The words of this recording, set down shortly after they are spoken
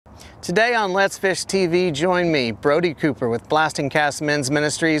Today on Let's Fish TV, join me, Brody Cooper with Blasting Cast Men's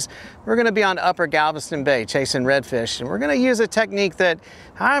Ministries. We're going to be on Upper Galveston Bay chasing redfish, and we're going to use a technique that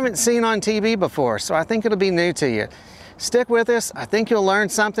I haven't seen on TV before, so I think it'll be new to you. Stick with us. I think you'll learn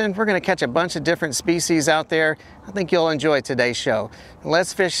something. We're going to catch a bunch of different species out there. I think you'll enjoy today's show.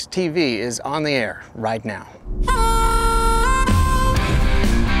 Let's Fish TV is on the air right now.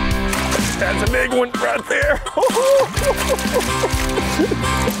 That's a big one right there.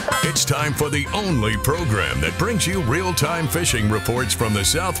 It's time for the only program that brings you real-time fishing reports from the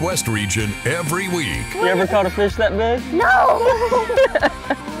Southwest region every week. You ever caught a fish that big? No!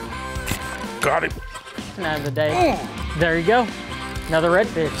 Got him. Another day. There you go. Another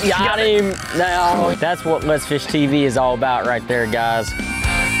redfish. Got him. Now, that's what Let's Fish TV is all about right there, guys.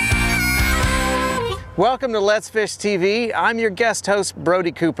 Welcome to Let's Fish TV. I'm your guest host,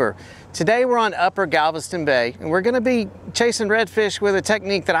 Brody Cooper. Today we're on Upper Galveston Bay, and we're going to be chasing redfish with a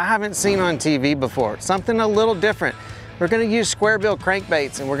technique that I haven't seen on TV before, something a little different. We're going to use square bill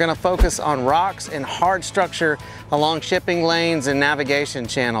crankbaits, and we're going to focus on rocks and hard structure along shipping lanes and navigation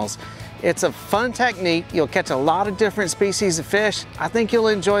channels. It's a fun technique. You'll catch a lot of different species of fish. I think you'll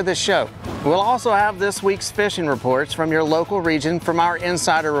enjoy this show. We'll also have this week's fishing reports from your local region from our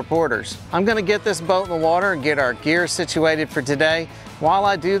insider reporters. I'm going to get this boat in the water and get our gear situated for today. While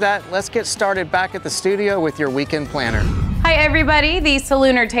I do that, let's get started back at the studio with your weekend planner. Hi everybody, these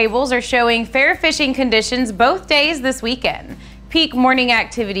Salooner tables are showing fair fishing conditions both days this weekend. Peak morning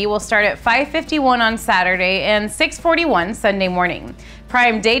activity will start at 5:51 on Saturday and 6:41 Sunday morning.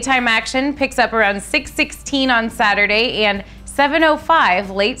 Prime daytime action picks up around 6:16 on Saturday and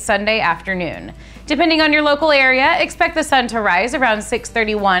 7:05 late Sunday afternoon. Depending on your local area, expect the sun to rise around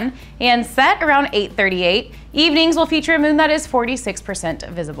 6:31 and set around 8:38. Evenings will feature a moon that is 46%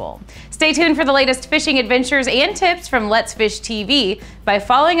 visible. Stay tuned for the latest fishing adventures and tips from Let's Fish TV by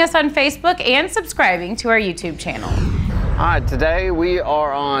following us on Facebook and subscribing to our YouTube channel. All right, today we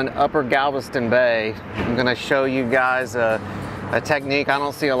are on Upper Galveston Bay. I'm going to show you guys a technique I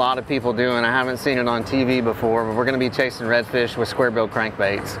don't see a lot of people doing. I haven't seen it on TV before, but we're going to be chasing redfish with square bill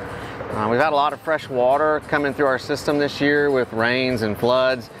crankbaits. We've had a lot of fresh water coming through our system this year with rains and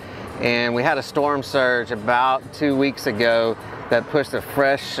floods, and we had a storm surge about 2 weeks ago that pushed a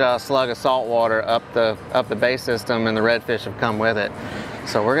fresh slug of salt water up the bay system, and the redfish have come with it.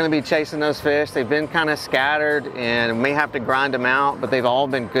 So we're going to be chasing those fish. They've been kind of scattered and we may have to grind them out, but they've all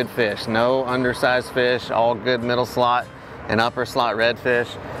been good fish. No undersized fish, all good middle slot and upper slot redfish.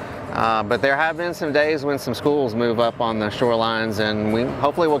 But there have been some days when some schools move up on the shorelines, and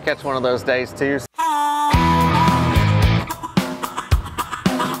hopefully we'll catch one of those days too.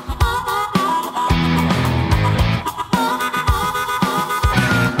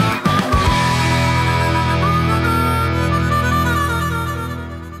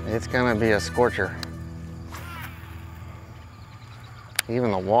 It's gonna be a scorcher.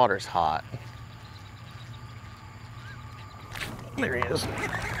 Even the water's hot. There he is.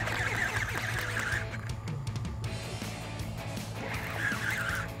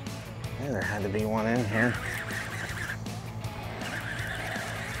 Yeah, there had to be one in here.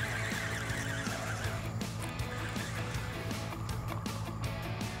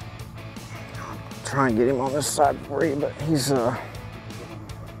 I'll try and get him on this side for you, but he's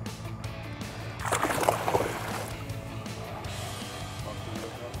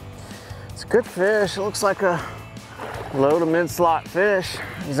it's a good fish. It looks like a low to mid slot fish.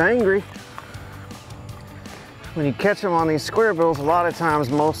 He's angry. When you catch them on these square bills, a lot of times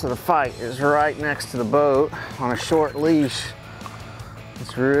most of the fight is right next to the boat on a short leash.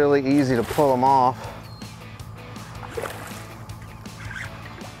 It's really easy to pull them off.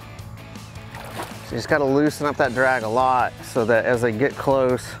 So you just got to loosen up that drag a lot so that as they get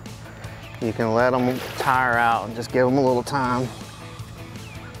close, you can let them tire out and just give them a little time.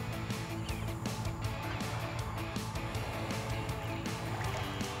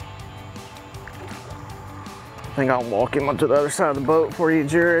 I think I'll walk him up to the other side of the boat for you,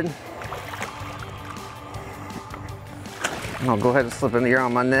 Jared. And I'll go ahead and slip in here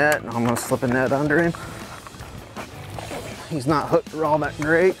on my net, and I'm gonna slip a net under him. He's not hooked all that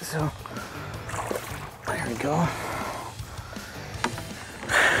great, so there we go.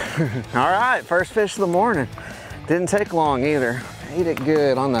 All right, first fish of the morning. Didn't take long either. Ate it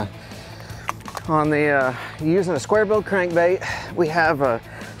good on the using a square bill crankbait. We have a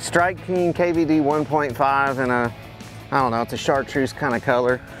Strike King KVD 1.5 and I don't know, it's a chartreuse kind of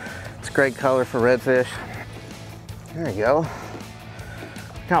color. It's a great color for redfish. There you go.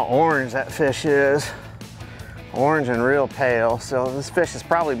 Look how orange that fish is. Orange and real pale. So this fish has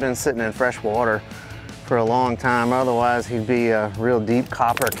probably been sitting in fresh water for a long time. Otherwise, he'd be a real deep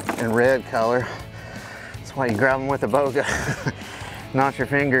copper and red color. That's why you grab him with a boga, not your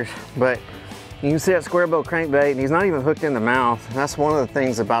fingers. But you can see that square bill crankbait, and he's not even hooked in the mouth. And that's one of the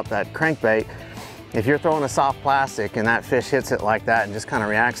things about that crankbait. If you're throwing a soft plastic and that fish hits it like that and just kind of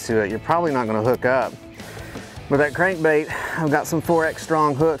reacts to it, you're probably not going to hook up. With that crankbait, I've got some 4X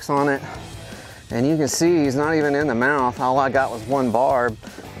strong hooks on it, and you can see he's not even in the mouth. All I got was one barb.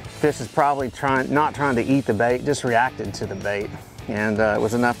 Fish is probably not trying to eat the bait, just reacted to the bait, and it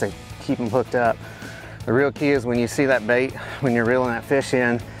was enough to keep him hooked up. The real key is when you see that bait, when you're reeling that fish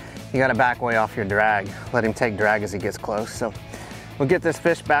in, you got to back way off your drag. Let him take drag as he gets close. So we'll get this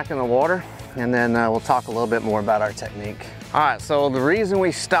fish back in the water, and then we'll talk a little bit more about our technique. All right, so the reason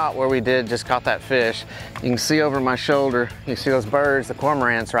we stopped where we did, just caught that fish, you can see over my shoulder, you see those birds, the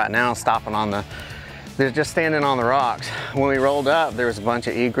cormorants right now stopping on the, they're just standing on the rocks. When we rolled up, there was a bunch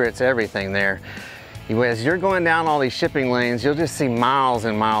of egrets, everything there. As you're going down all these shipping lanes, you'll just see miles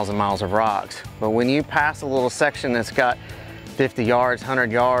and miles and miles of rocks. But when you pass a little section that's got 50 yards,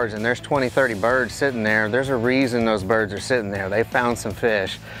 100 yards, and there's 20, 30 birds sitting there, there's a reason those birds are sitting there. They found some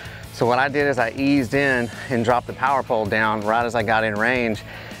fish. So what I did is I eased in and dropped the power pole down right as I got in range.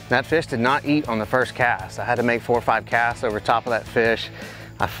 That fish did not eat on the first cast. I had to make 4 or 5 casts over top of that fish.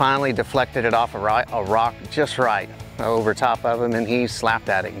 I finally deflected it off a rock just right over top of him, and he slapped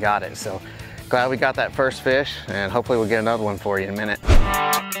at it and got it. So glad we got that first fish, and hopefully we'll get another one for you in a minute.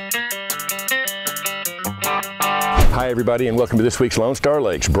 Hi everybody, and welcome to this week's Lone Star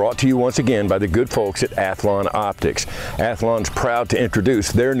Lakes, brought to you once again by the good folks at Athlon Optics. Athlon's proud to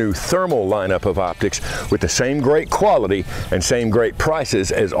introduce their new thermal lineup of optics with the same great quality and same great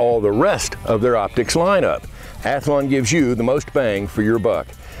prices as all the rest of their optics lineup. Athlon gives you the most bang for your buck.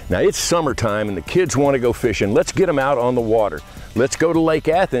 Now it's summertime and the kids want to go fishing. Let's get them out on the water. Let's go to Lake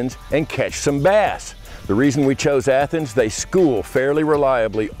Athens and catch some bass. The reason we chose Athens, they school fairly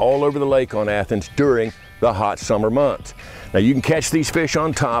reliably all over the lake on Athens during the hot summer months. Now you can catch these fish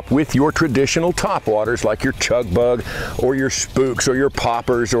on top with your traditional topwaters like your chug bug or your spooks or your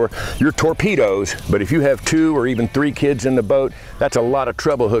poppers or your torpedoes, but if you have 2 or even 3 kids in the boat, that's a lot of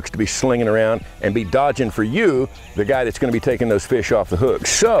treble hooks to be slinging around and be dodging for you, the guy that's going to be taking those fish off the hook.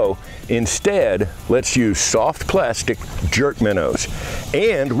 So instead, let's use soft plastic jerk minnows,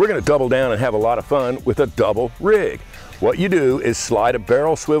 and we're going to double down and have a lot of fun with a double rig. What you do is slide a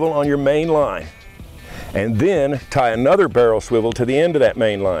barrel swivel on your main line, and then tie another barrel swivel to the end of that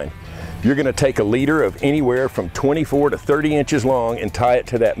main line. You're going to take a leader of anywhere from 24 to 30 inches long and tie it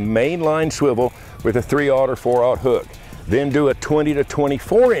to that main line swivel with a 3/0 or 4/0 hook. Then do a 20 to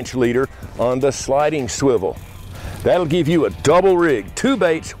 24 inch leader on the sliding swivel. That'll give you a double rig, 2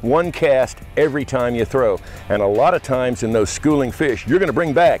 baits, 1 cast every time you throw. And a lot of times in those schooling fish, you're going to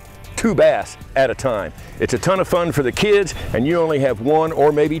bring back 2 bass at a time. It's a ton of fun for the kids, and you only have 1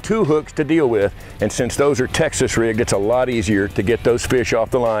 or maybe 2 hooks to deal with. And since those are Texas rigged, it's a lot easier to get those fish off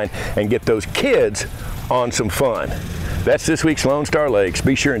the line and get those kids on some fun. That's this week's Lone Star Lakes.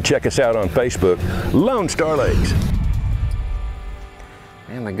 Be sure and check us out on Facebook, Lone Star Lakes.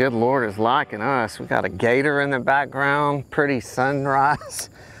 And the good Lord is liking us. We got a gator in the background, pretty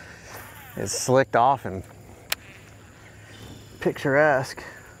sunrise. It's slicked off and picturesque.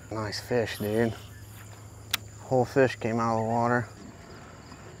 Nice fish, dude. Whole fish came out of the water.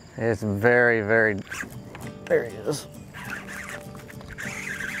 It's very, very, there he is.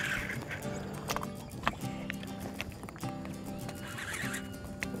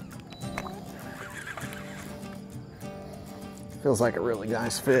 Feels like a really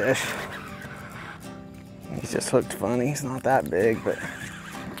nice fish. He's just hooked funny. He's not that big, but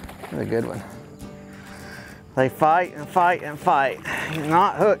a good one. They fight and fight and fight. He's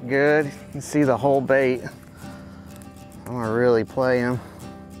not hooked good. You can see the whole bait. I'm gonna really play him.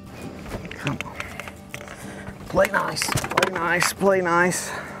 Come on. Play nice, play nice, play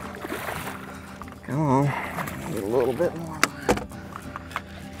nice. Come on, get a little bit more.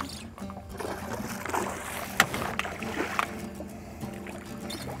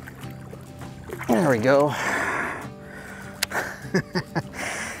 There we go.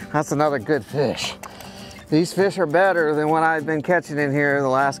 That's another good fish. These fish are better than what I've been catching in here the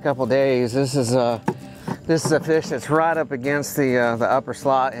last couple days. This is a fish that's right up against the upper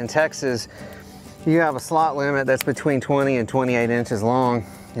slot. In Texas, you have a slot limit that's between 20 and 28 inches long.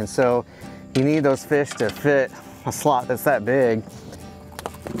 And so you need those fish to fit a slot that's that big.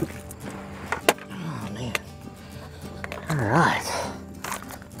 Oh man. All right.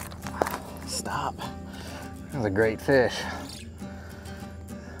 Stop. That's a great fish.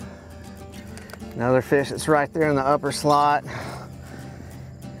 Another fish that's right there in the upper slot.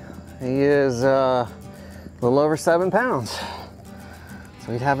 He is little over 7 pounds.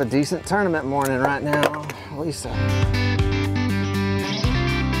 So we'd have a decent tournament morning right now, Lisa.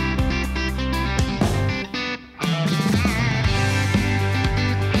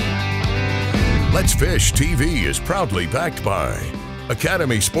 Let's Fish TV is proudly backed by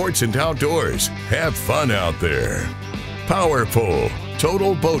Academy Sports and Outdoors. Have fun out there. Power Pull,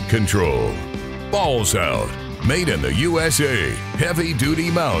 Total Boat Control. Balls Out, made in the USA. Heavy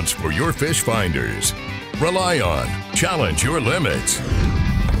duty mounts for your fish finders. Rely on, challenge your limits.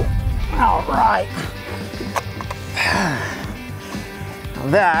 All right. Now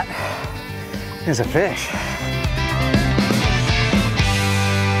that is a fish.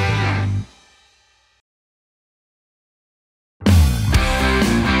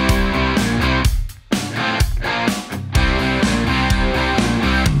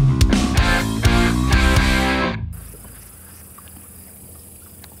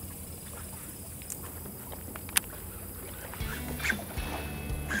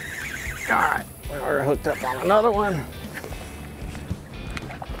 All right, we're hooked up on another one.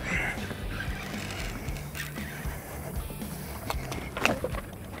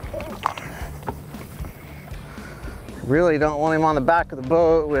 Really don't want him on the back of the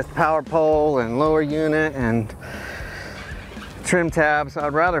boat with power pole and lower unit and trim tabs.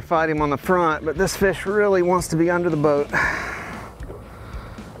 I'd rather fight him on the front, but this fish really wants to be under the boat.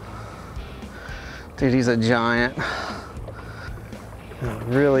 Dude, he's a giant.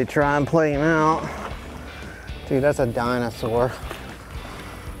 Really try and play him out. Dude, that's a dinosaur.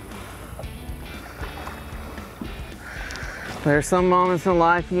 There's some moments in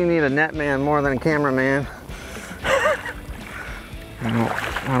life you need a net man more than a cameraman.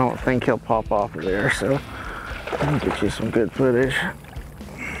 I don't think he'll pop off of there, so I'll get you some good footage.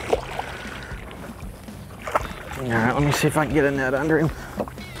 All right, let me see if I can get a net under him.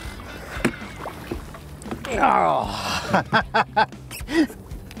 Oh.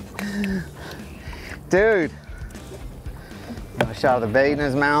 Dude, I shot the bait in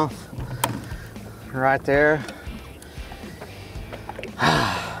his mouth right there.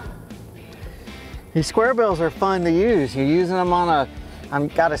 These square bills are fun to use. You're using them on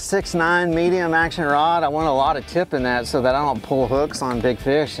I've got a 6'9" medium action rod. I want a lot of tip in that so that I don't pull hooks on big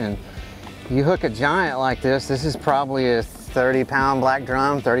fish. And you hook a giant like this is probably a 30-pound black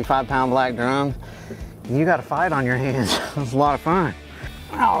drum, 35-pound black drum. You got a fight on your hands. It's a lot of fun.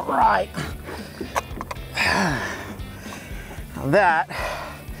 All right. Now that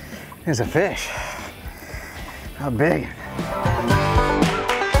is a fish. How big?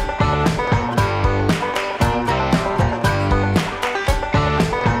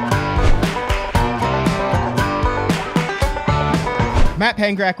 Matt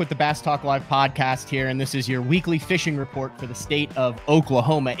Pangrak with the Bass Talk Live podcast here, and this is your weekly fishing report for the state of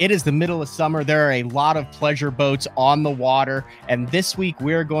Oklahoma. It is the middle of summer. There are a lot of pleasure boats on the water, and this week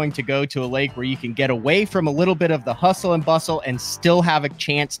we're going to go to a lake where you can get away from a little bit of the hustle and bustle and still have a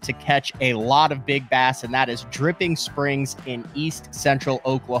chance to catch a lot of big bass, and that is Dripping Springs in East Central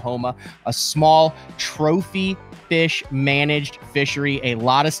Oklahoma, a small trophy fish managed fishery, a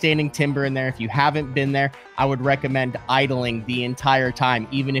lot of standing timber in there. If you haven't been there, I would recommend idling the entire time.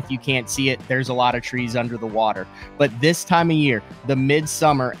 Even if you can't see it, there's a lot of trees under the water. But this time of year, the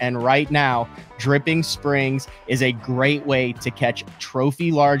midsummer, and right now, Dripping Springs is a great way to catch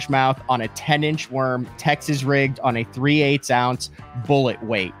trophy largemouth on a 10-inch worm, Texas rigged on a 3/8 ounce bullet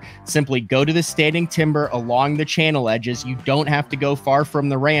weight. Simply go to the standing timber along the channel edges. You don't have to go far from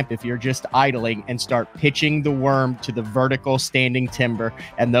the ramp if you're just idling, and start pitching the worm to the vertical standing timber,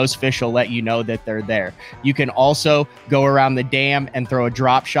 and those fish will let you know that they're there. You can also go around the dam and throw a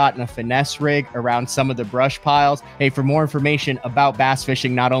drop shot and a finesse rig around some of the brush piles. Hey, for more information about bass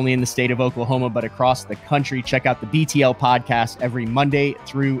fishing, not only in the state of Oklahoma, but across the country, check out the BTL podcast every Monday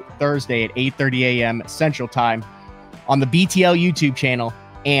through Thursday at 8:30 a.m. Central Time on the BTL YouTube channel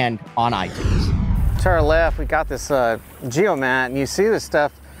and on iTunes. To our left, we got this geomat, and you see this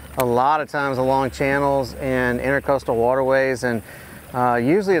stuff a lot of times along channels and intercoastal waterways, and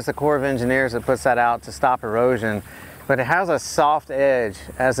usually it's the Corps of Engineers that puts that out to stop erosion, but it has a soft edge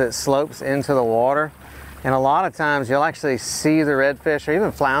as it slopes into the water. And a lot of times you'll actually see the redfish or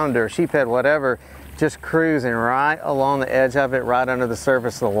even flounder, sheephead, whatever, just cruising right along the edge of it, right under the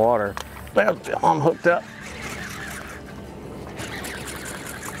surface of the water. I'm hooked up.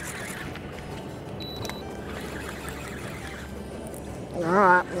 All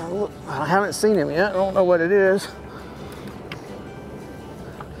right, I haven't seen him yet. I don't know what it is.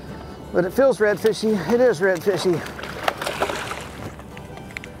 But it feels redfishy. It is redfishy.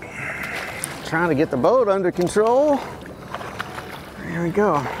 Trying to get the boat under control. There we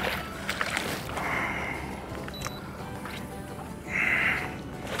go.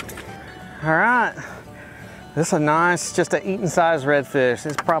 All right, this is a nice, just an eating size redfish.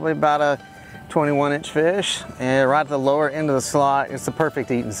 It's probably about a 21-inch fish, and right at the lower end of the slot, it's the perfect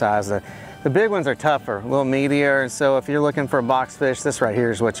eating size. The big ones are tougher, a little meatier, and so if you're looking for a box fish, this right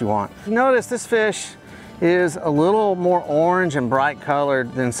here is what you want. Notice this fish is a little more orange and bright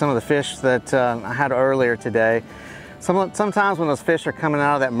colored than some of the fish that I had earlier today. Sometimes when those fish are coming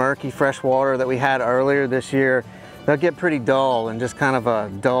out of that murky fresh water that we had earlier this year, they'll get pretty dull and just kind of a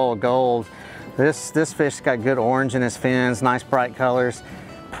dull gold. This fish got good orange in his fins, nice bright colors.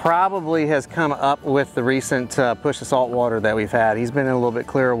 Probably has come up with the recent push of salt water that we've had. He's been in a little bit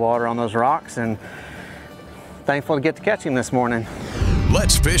clearer water on those rocks, and thankful to get to catch him this morning.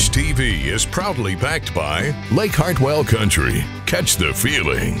 Let's Fish TV is proudly backed by Lake Hartwell Country. Catch the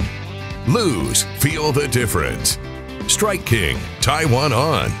feeling. Lose, feel the difference. Strike King, tie one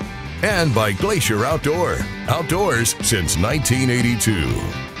on. And by Glacier Outdoor. Outdoors since 1982.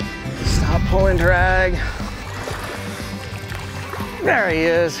 Stop, pull, and drag. There he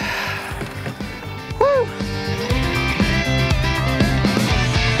is. Woo!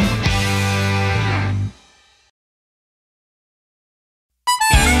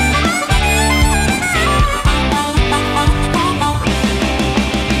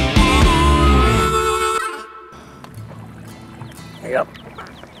 Yep.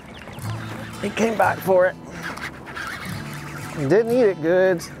 He came back for it. He didn't eat it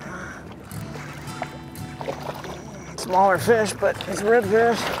good. Smaller fish, but it's a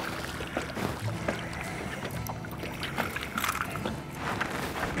redfish.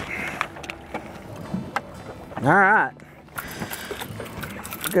 All right.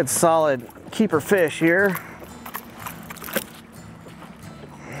 Good solid keeper fish here.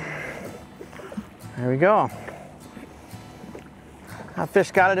 There we go. That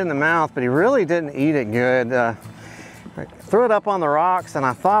fish got it in the mouth, but he really didn't eat it good. I threw it up on the rocks, and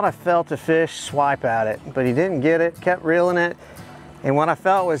I thought I felt a fish swipe at it, but he didn't get it, kept reeling it, and what I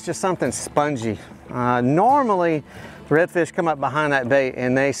felt was just something spongy. Normally, the redfish come up behind that bait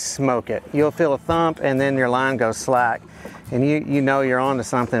and they smoke it. You'll feel a thump, and then your line goes slack, and you know you're onto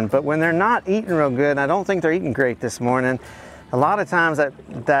something. But when they're not eating real good, and I don't think they're eating great this morning, a lot of times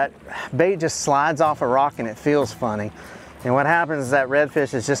that bait just slides off a rock and it feels funny. And what happens is that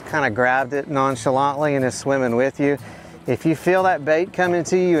redfish has just kind of grabbed it nonchalantly and is swimming with you. If you feel that bait coming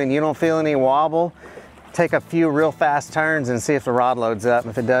to you and you don't feel any wobble, take a few real fast turns and see if the rod loads up.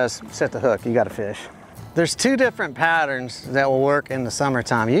 If it does, set the hook, you got a fish. There's two different patterns that will work in the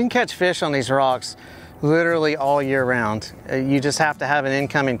summertime. You can catch fish on these rocks literally all year round. You just have to have an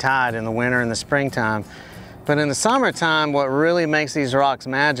incoming tide in the winter and the springtime. But in the summertime, what really makes these rocks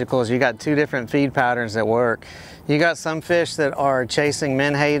magical is you got two different feed patterns that work. You got some fish that are chasing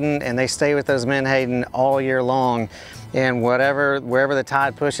menhaden, and they stay with those menhaden all year long. And wherever the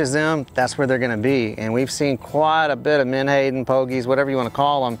tide pushes them, that's where they're gonna be. And we've seen quite a bit of menhaden, pogies, whatever you wanna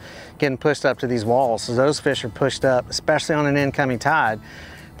call them, getting pushed up to these walls. So those fish are pushed up, especially on an incoming tide.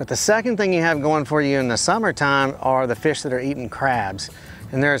 But the second thing you have going for you in the summertime are the fish that are eating crabs.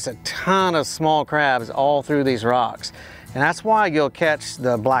 And there's a ton of small crabs all through these rocks. And that's why you'll catch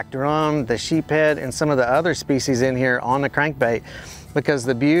the black drum, the sheephead, and some of the other species in here on the crankbait. Because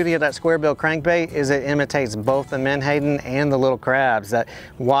the beauty of that square-bill crankbait is it imitates both the menhaden and the little crabs. That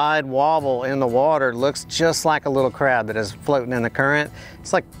wide wobble in the water looks just like a little crab that is floating in the current.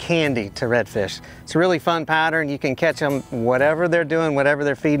 It's like candy to redfish. It's a really fun pattern. You can catch them whatever they're doing, whatever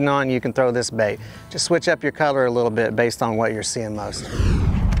they're feeding on, you can throw this bait. Just switch up your color a little bit based on what you're seeing most.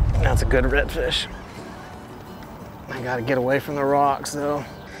 That's a good redfish. I gotta get away from the rocks though.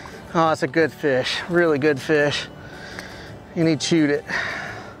 Oh, it's a good fish, really good fish. And he chewed it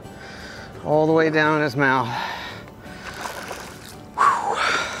all the way down in his mouth. Whew.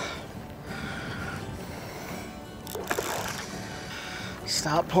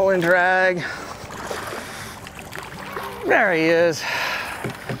 Stop, pull, and drag. There he is.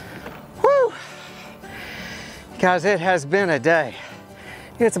 Whew. Guys, it has been a day.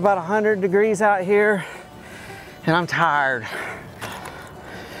 It's about 100 degrees out here, and I'm tired.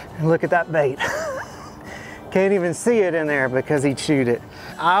 And look at that bait. Can't even see it in there because he chewed it.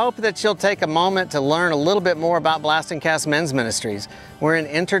 I hope that you'll take a moment to learn a little bit more about Blast and Cast Men's Ministries. We're an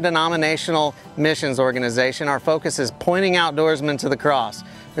interdenominational missions organization. Our focus is pointing outdoorsmen to the cross.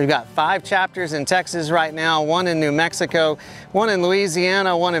 We've got 5 chapters in Texas right now, 1 in New Mexico, 1 in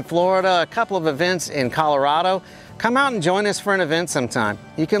Louisiana, 1 in Florida, a couple of events in Colorado. Come out and join us for an event sometime.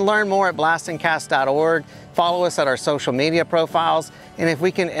 You can learn more at blastandcast.org. Follow us at our social media profiles. And if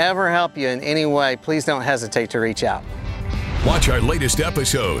we can ever help you in any way, please don't hesitate to reach out. Watch our latest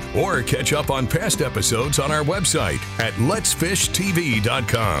episode or catch up on past episodes on our website at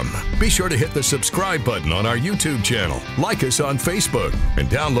letsfishtv.com. Be sure to hit the subscribe button on our YouTube channel, like us on Facebook, and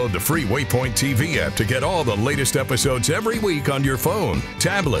download the free Waypoint TV app to get all the latest episodes every week on your phone,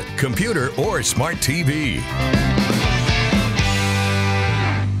 tablet, computer, or smart TV.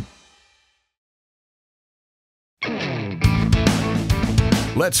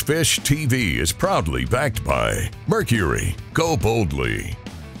 Let's Fish TV is proudly backed by Mercury, Go Boldly,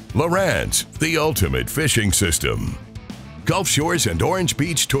 Lowrance, the ultimate fishing system, Gulf Shores and Orange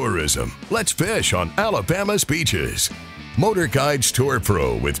Beach Tourism, let's fish on Alabama's beaches, Motor Guides Tour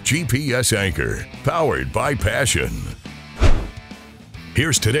Pro with GPS anchor, powered by Passion.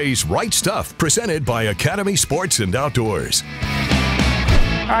 Here's today's Right Stuff, presented by Academy Sports and Outdoors.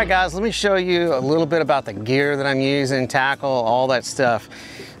 All right, guys, let me show you a little bit about the gear that I'm using, tackle, all that stuff.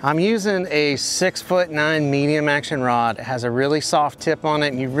 I'm using a 6'9" medium action rod. It has a really soft tip on it,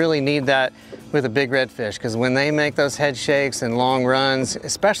 and you really need that with a big redfish, because when they make those head shakes and long runs,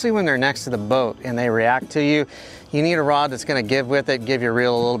 especially when they're next to the boat and they react to you, you need a rod that's going to give with it, give your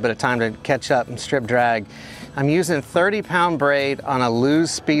reel a little bit of time to catch up and strip drag. I'm using 30-pound braid on a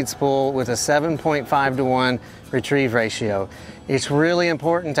loose speed spool with a 7.5 to 1 retrieve ratio. It's really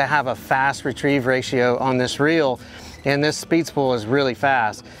important to have a fast retrieve ratio on this reel, and this speed spool is really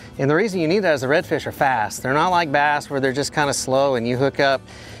fast. And the reason you need that is the redfish are fast. They're not like bass where they're just kind of slow and you hook up.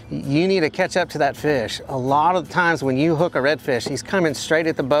 You need to catch up to that fish. A lot of the times when you hook a redfish, he's coming straight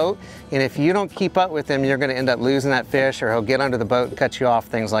at the boat, and if you don't keep up with him, you're going to end up losing that fish, or he'll get under the boat and cut you off,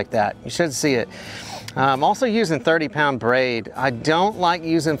 things like that. You should see it. I'm also using 30-pound braid. I don't like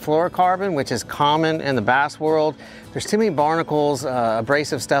using fluorocarbon, which is common in the bass world. There's too many barnacles,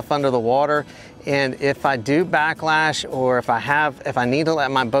 abrasive stuff under the water, and if I do backlash, or if I need to let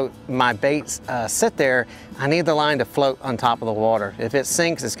my baits sit there, I need the line to float on top of the water. If it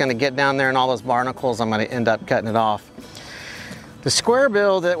sinks, it's going to get down there and all those barnacles, I'm going to end up cutting it off. The square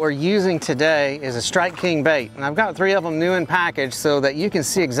bill that we're using today is a Strike King bait, and I've got 3 of them new in package so that you can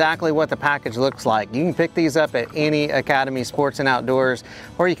see exactly what the package looks like. You can pick these up at any Academy Sports and Outdoors,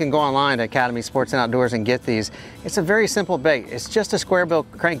 or you can go online to Academy Sports and Outdoors and get these. It's a very simple bait. It's just a square bill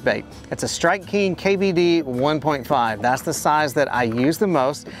crankbait. It's a Strike King KVD 1.5. That's the size that I use the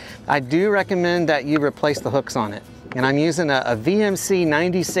most. I do recommend that you replace the hooks on it. And I'm using a VMC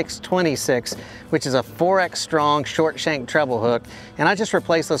 9626, which is a 4X strong short shank treble hook. And I just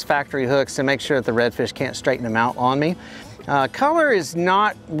replace those factory hooks to make sure that the redfish can't straighten them out on me. Color is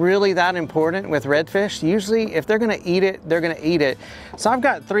not really that important with redfish. Usually if they're gonna eat it, they're gonna eat it. So I've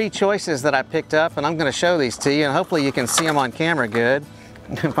got 3 choices that I picked up, and I'm gonna show these to you, and hopefully you can see them on camera good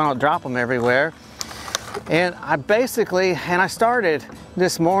if I don't drop them everywhere. And I started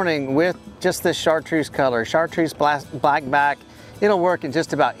this morning with just this chartreuse color, chartreuse black back. It'll work in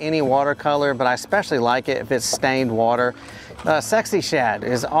just about any watercolor, but I especially like it if it's stained water. Sexy shad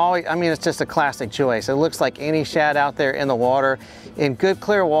is always, it's just a classic choice. It looks like any shad out there in the water. In good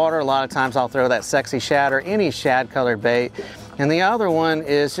clear water, a lot of times I'll throw that sexy shad or any shad colored bait. And the other one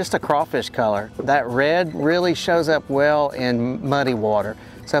is just a crawfish color. That red really shows up well in muddy water.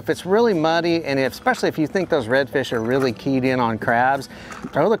 So if it's really muddy, and especially if you think those redfish are really keyed in on crabs,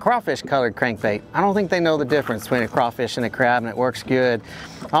 throw the crawfish colored crankbait. I don't think they know the difference between a crawfish and a crab, and it works good.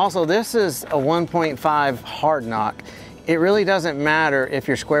 Also, this is a 1.5 hard knock. It really doesn't matter if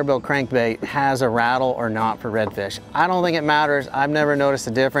your square bill crankbait has a rattle or not for redfish. I don't think it matters. I've never noticed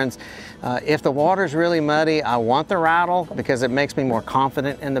a difference. If the water's really muddy, I want the rattle because it makes me more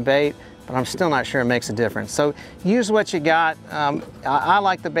confident in the bait, but I'm still not sure it makes a difference. So use what you got. I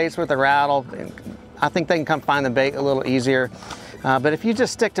like the baits with the rattle. I think they can come find the bait a little easier. But if you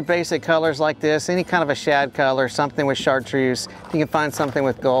just stick to basic colors like this, any kind of a shad color, something with chartreuse, if you can find something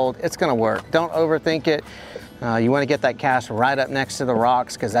with gold, it's gonna work. Don't overthink it. You want to get that cast right up next to the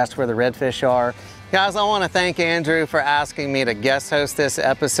rocks because that's where the redfish are. Guys, I want to thank Andrew for asking me to guest host this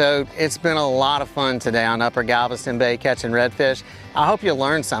episode. It's been a lot of fun today on Upper Galveston Bay catching redfish. I hope you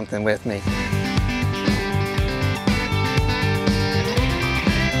learned something with me.